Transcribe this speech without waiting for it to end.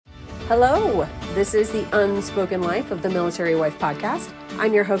Hello, this is the Unspoken Life of the Military Wife podcast.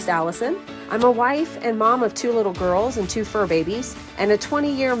 I'm your host, Allison. I'm a wife and mom of 2 little girls and 2 fur babies, and a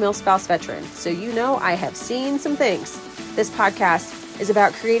 20-year MilSpouse veteran, so you know I have seen some things. This podcast is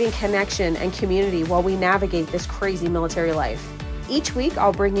about creating connection and community while we navigate this crazy military life. Each week,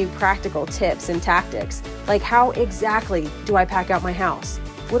 I'll bring you practical tips and tactics, like how exactly do I pack out my house?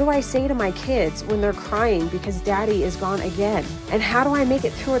 What do I say to my kids when they're crying because daddy is gone again? And how do I make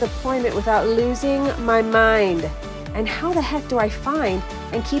it through a deployment without losing my mind? And how the heck do I find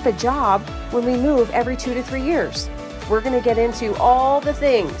and keep a job when we move every 2 to 3 years? We're going to get into all the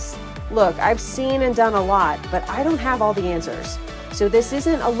things. Look, I've seen and done a lot, but I don't have all the answers. So this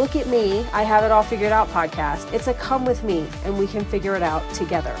isn't a look at me, I have it all figured out podcast. It's a come with me and we can figure it out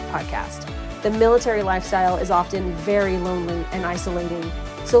together podcast. The military lifestyle is often very lonely and isolating.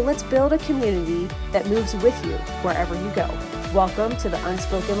 So let's build a community that moves with you wherever you go. Welcome to the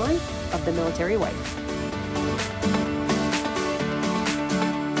Unspoken Life of the Military Wife.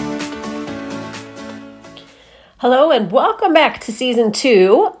 Hello and welcome back to season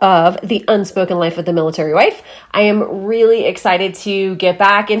 2 of the Unspoken Life of the Military Wife. I am really excited to get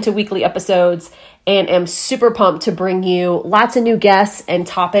back into weekly episodes and am super pumped to bring you lots of new guests and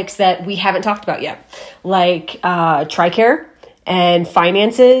topics that we haven't talked about yet, like TRICARE and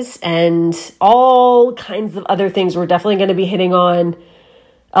finances and all kinds of other things. We're definitely going to be hitting on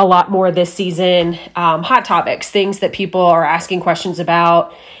a lot more this season. Hot topics, things that people are asking questions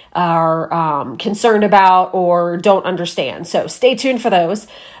about, are concerned about, or don't understand. So stay tuned for those.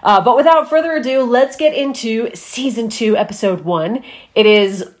 But without further ado, let's get into season 2, episode 1. It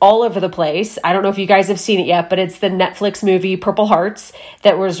is all over the place. I don't know if you guys have seen it yet, but it's the Netflix movie Purple Hearts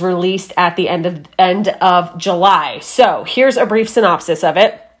that was released at the end of July. So here's a brief synopsis of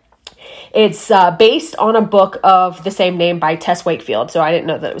it. It's based on a book of the same name by Tess Wakefield. So I didn't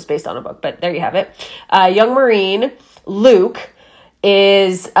know that it was based on a book, but there you have it. Young Marine Luke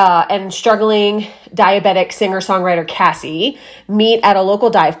is and struggling diabetic singer-songwriter Cassie meet at a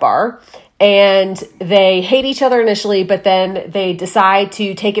local dive bar, and they hate each other initially, but then they decide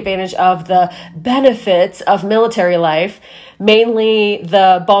to take advantage of the benefits of military life, mainly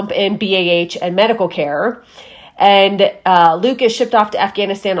the bump in BAH and medical care. And Luke is shipped off to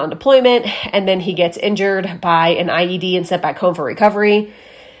Afghanistan on deployment, and then he gets injured by an IED and sent back home for recovery.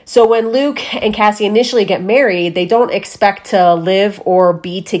 So when Luke and Cassie initially get married, they don't expect to live or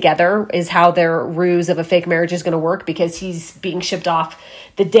be together, is how their ruse of a fake marriage is going to work, because he's being shipped off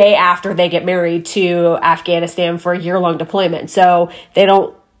the day after they get married to Afghanistan for a year-long deployment. So they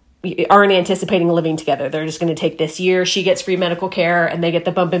aren't anticipating living together. They're just going to take this year. She gets free medical care and they get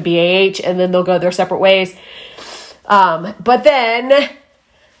the bump in BAH, and then they'll go their separate ways. But then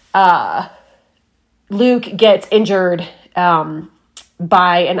Luke gets injured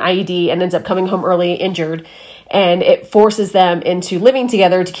by an IED and ends up coming home early injured, and it forces them into living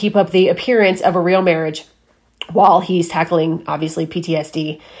together to keep up the appearance of a real marriage while he's tackling, obviously,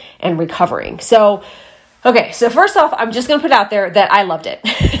 PTSD and recovering. So first off, I'm just going to put out there that I loved it.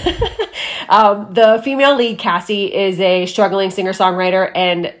 The female lead, Cassie, is a struggling singer-songwriter,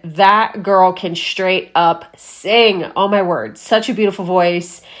 and that girl can straight up sing. Oh my word, such a beautiful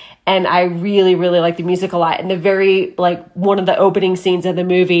voice. And I really, really like the music a lot. And one of the opening scenes of the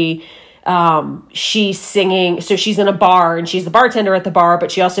movie, she's singing. So she's in a bar and she's the bartender at the bar,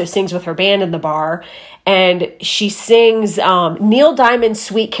 but she also sings with her band in the bar. And she sings Neil Diamond's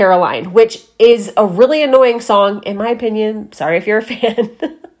Sweet Caroline, which is a really annoying song, in my opinion. Sorry if you're a fan.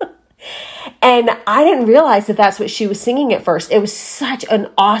 And I didn't realize that that's what she was singing at first. It was such an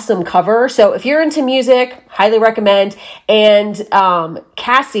awesome cover. So if you're into music, highly recommend. And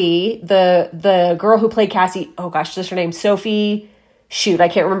Cassie, the girl who played Cassie, oh gosh, just her name, Sophie, I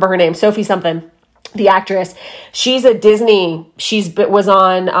can't remember her name, Sophie something, the actress. She's a Disney, was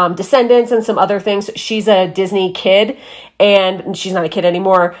on Descendants and some other things. She's a Disney kid, and she's not a kid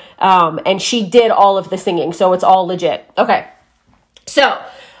anymore. And she did all of the singing, so it's all legit. Okay, so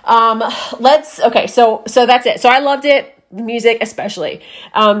that's it. So I loved it, the music especially.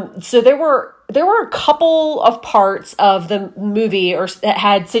 So there were a couple of parts of the movie that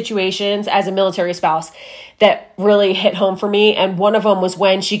had situations as a military spouse that really hit home for me. And one of them was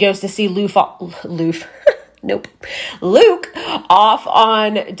when she goes to see Luke off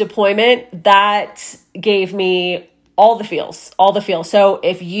on deployment. That gave me all the feels. So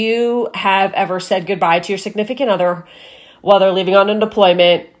if you have ever said goodbye to your significant other while they're leaving on a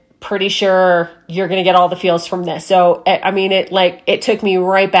deployment, pretty sure you're going to get all the feels from this. So, I mean, it took me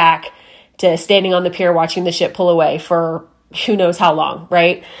right back to standing on the pier watching the ship pull away for who knows how long,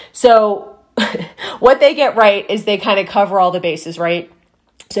 right? So what they get right is they kind of cover all the bases, right?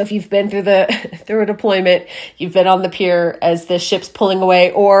 So if you've been through through a deployment, you've been on the pier as the ship's pulling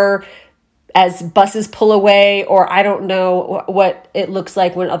away, or as buses pull away, or I don't know what it looks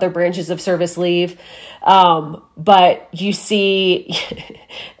like when other branches of service leave. But you see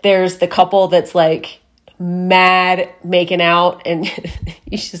there's the couple that's like mad making out, and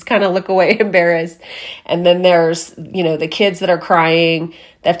you just kind of look away embarrassed. And then there's, the kids that are crying.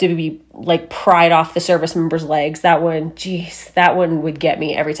 They have to be like pried off the service members' legs. That one would get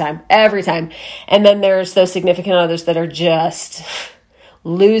me every time. And then there's those significant others that are just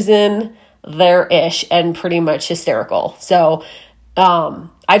losing their ish and pretty much hysterical. So,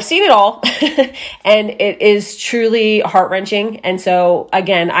 I've seen it all and it is truly heart-wrenching. And so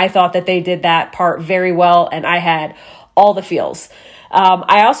again, I thought that they did that part very well, and I had all the feels.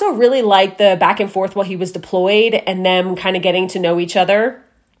 I also really liked the back and forth while he was deployed and them kind of getting to know each other.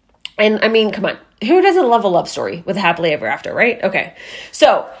 And I mean, come on, who doesn't love a love story with happily ever after, right? Okay.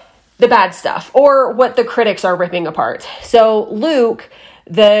 So the bad stuff, or what the critics are ripping apart. So Luke,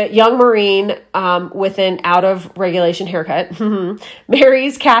 the young Marine with an out-of-regulation haircut,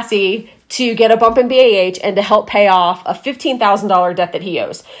 marries Cassie to get a bump in BAH and to help pay off a $15,000 debt that he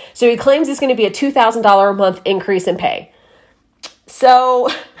owes. So he claims it's going to be a $2,000 a month increase in pay. So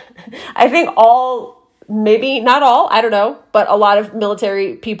I think maybe not all, I don't know, but a lot of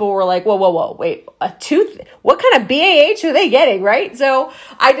military people were like, whoa, wait, what kind of BAH are they getting, right? So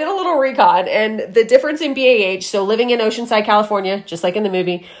I did a little recon, and the difference in BAH, so living in Oceanside, California, just like in the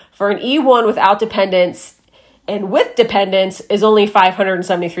movie, for an E1 without dependents and with dependents is only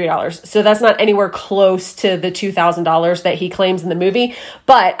 $573. So that's not anywhere close to the $2,000 that he claims in the movie.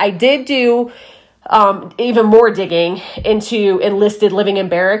 But I did do even more digging into enlisted living in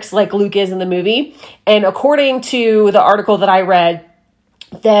barracks like Luke is in the movie. And according to the article that I read,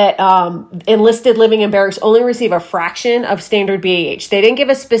 that enlisted living in barracks only receive a fraction of standard BAH. They didn't give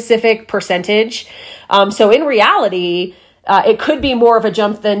a specific percentage. So in reality, it could be more of a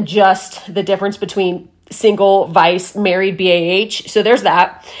jump than just the difference between single, vice, married BAH. So there's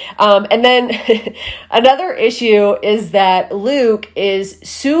that. And then another issue is that Luke is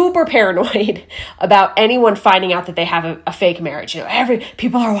super paranoid about anyone finding out that they have a fake marriage.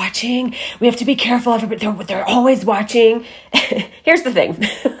 People are watching. We have to be careful. They're always watching. Here's the thing.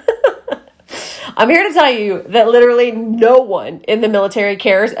 I'm here to tell you that literally no one in the military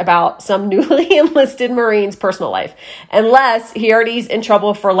cares about some newly enlisted Marine's personal life, unless he already's in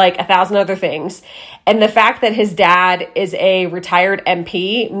trouble for like 1,000 other things. And the fact that his dad is a retired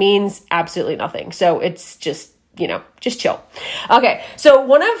MP means absolutely nothing. So it's just, just chill. Okay. So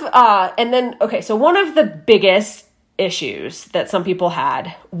one of the biggest issues that some people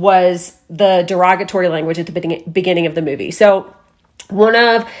had was the derogatory language at the beginning of the movie. So one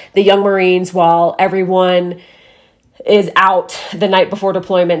of the young Marines, while everyone is out the night before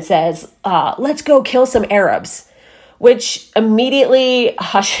deployment, says, let's go kill some Arabs, which immediately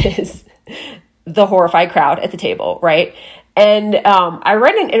hushes the horrified crowd at the table, right? And I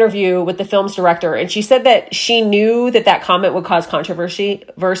read an interview with the film's director, and she said that she knew that comment would cause controversy,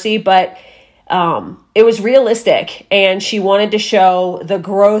 but it was realistic, and she wanted to show the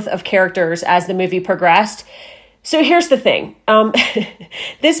growth of characters as the movie progressed. So here's the thing.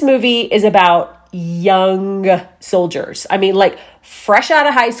 This movie is about young soldiers. I mean, like fresh out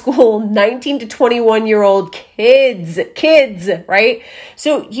of high school, 19 to 21-year-old kids, right?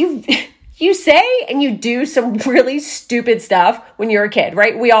 So you say and you do some really stupid stuff when you're a kid,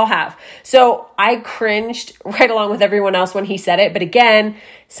 right? We all have. So I cringed right along with everyone else when he said it. But again,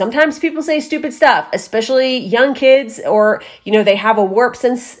 sometimes people say stupid stuff, especially young kids, or, they have a warped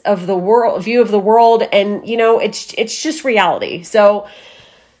sense of the world, view of the world. And, it's just reality. So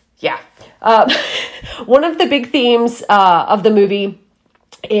yeah. One of the big themes of the movie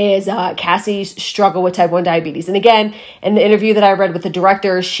is Cassie's struggle with type 1 diabetes. And again, in the interview that I read with the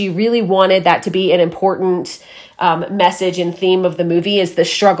director, she really wanted that to be an important message and theme of the movie, is the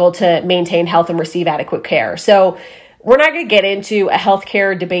struggle to maintain health and receive adequate care. So we're not going to get into a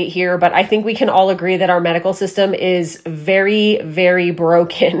healthcare debate here, but I think we can all agree that our medical system is very, very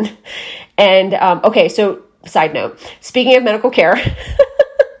broken. And okay, so side note, speaking of medical care,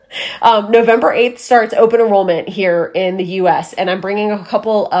 November 8th starts open enrollment here in the U.S. And I'm bringing a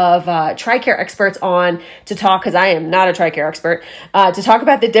couple of TRICARE experts on to talk, because I am not a TRICARE expert, to talk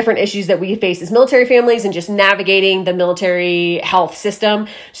about the different issues that we face as military families and just navigating the military health system.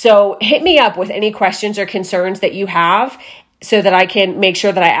 So hit me up with any questions or concerns that you have. so that I can make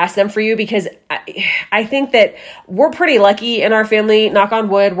sure that I ask them for you, because I think that we're pretty lucky in our family, knock on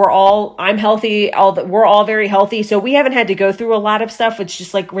wood. I'm healthy. We're all very healthy. So we haven't had to go through a lot of stuff. It's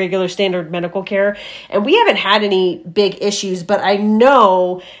just like regular standard medical care. And we haven't had any big issues, but I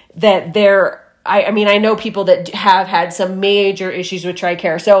know that I know people that have had some major issues with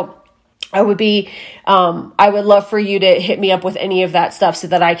TRICARE. So I would love for you to hit me up with any of that stuff so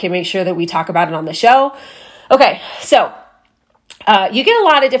that I can make sure that we talk about it on the show. Okay. So, you get a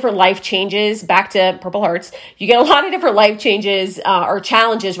lot of different life changes, back to Purple Hearts. You get a lot of different life changes, or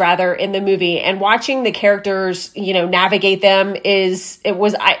challenges rather, in the movie, and watching the characters, navigate them it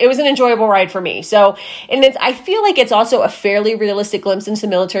was an enjoyable ride for me. So, and I feel like it's also a fairly realistic glimpse into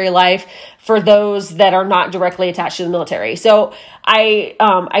military life for those that are not directly attached to the military. So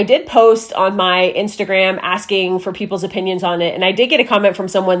I did post on my Instagram asking for people's opinions on it. And I did get a comment from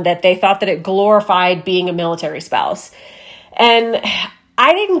someone that they thought that it glorified being a military spouse. And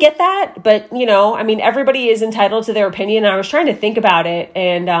I didn't get that, but everybody is entitled to their opinion. I was trying to think about it,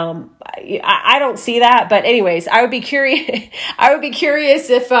 and I don't see that. But anyways, I would be curious. I would be curious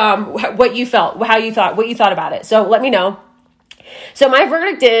if what you felt, what you thought about it. So let me know. So my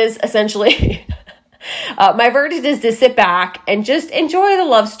verdict is essentially. My verdict is to sit back and just enjoy the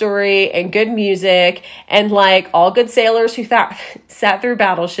love story and good music, and like all good sailors who sat through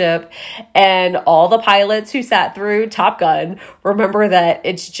Battleship and all the pilots who sat through Top Gun, remember that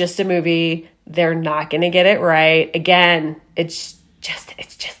it's just a movie. They're not going to get it right. Again, it's just a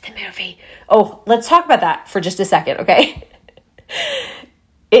movie. Oh, let's talk about that for just a second, okay?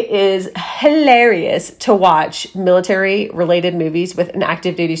 It is hilarious to watch military-related movies with an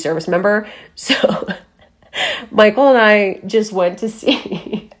active duty service member. So Michael and I just went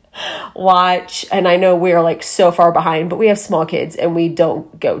to watch, and I know we're like so far behind, but we have small kids and we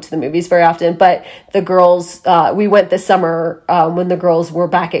don't go to the movies very often. But the girls, we went this summer when the girls were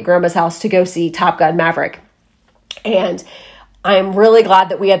back at Grandma's house to go see Top Gun Maverick. And I'm really glad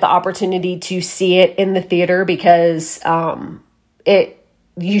that we had the opportunity to see it in the theater, because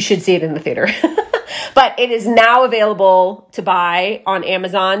you should see it in the theater. But it is now available to buy on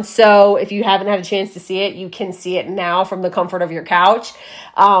Amazon. So if you haven't had a chance to see it, you can see it now from the comfort of your couch.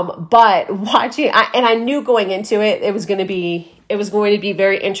 But watching, I knew going into it, it was going to be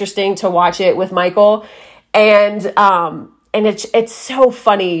very interesting to watch it with Michael. And it's so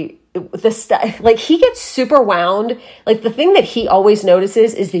funny. The stuff, like, he gets super wound. Like, the thing that he always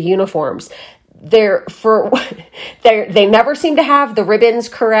notices is the uniforms. They never seem to have the ribbons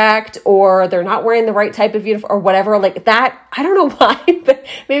correct, or they're not wearing the right type of uniform or whatever. Like that, I don't know why, but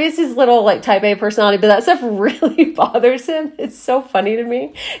maybe it's his little like type A personality, but that stuff really bothers him. It's so funny to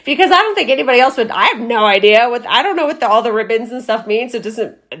me, because I don't think anybody else would. I have no idea I don't know what all the ribbons and stuff mean. So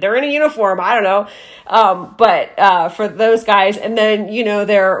they're in a uniform. I don't know. But for those guys, and then,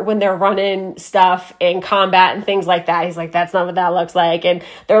 when they're running stuff in combat and things like that, he's like, that's not what that looks like. And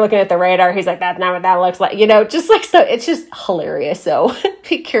they're looking at the radar. He's like, that's not what that looks like. Just like, so it's just hilarious. So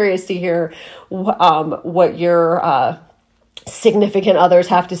be curious to hear what your significant others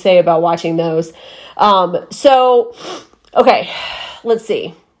have to say about watching those. So, okay, let's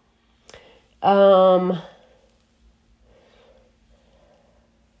see.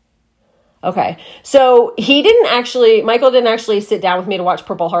 Okay, so Michael didn't actually sit down with me to watch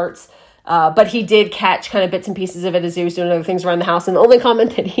Purple Hearts, but he did catch kind of bits and pieces of it as he was doing other things around the house. And the only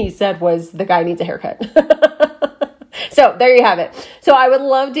comment that he said was, the guy needs a haircut. So there you have it. So I would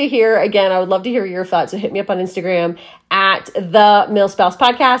love to hear your thoughts. So hit me up on Instagram at the MilSpouse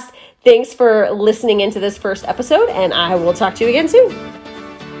Podcast. Thanks for listening into this first episode, and I will talk to you again soon.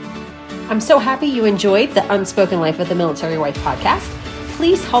 I'm so happy you enjoyed the Unspoken Life of the Military Wife podcast.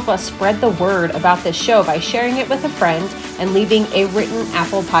 Please help us spread the word about this show by sharing it with a friend and leaving a written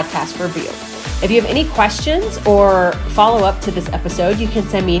Apple Podcast review. If you have any questions or follow up to this episode, you can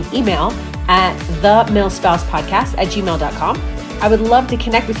send me an email at themilspousepodcast@gmail.com. I would love to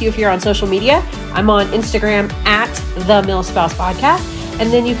connect with you if you're on social media. I'm on Instagram at the MilSpouse Podcast.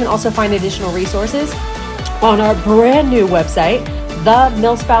 And then you can also find additional resources on our brand new website,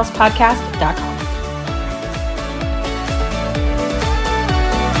 themilspousepodcast.com.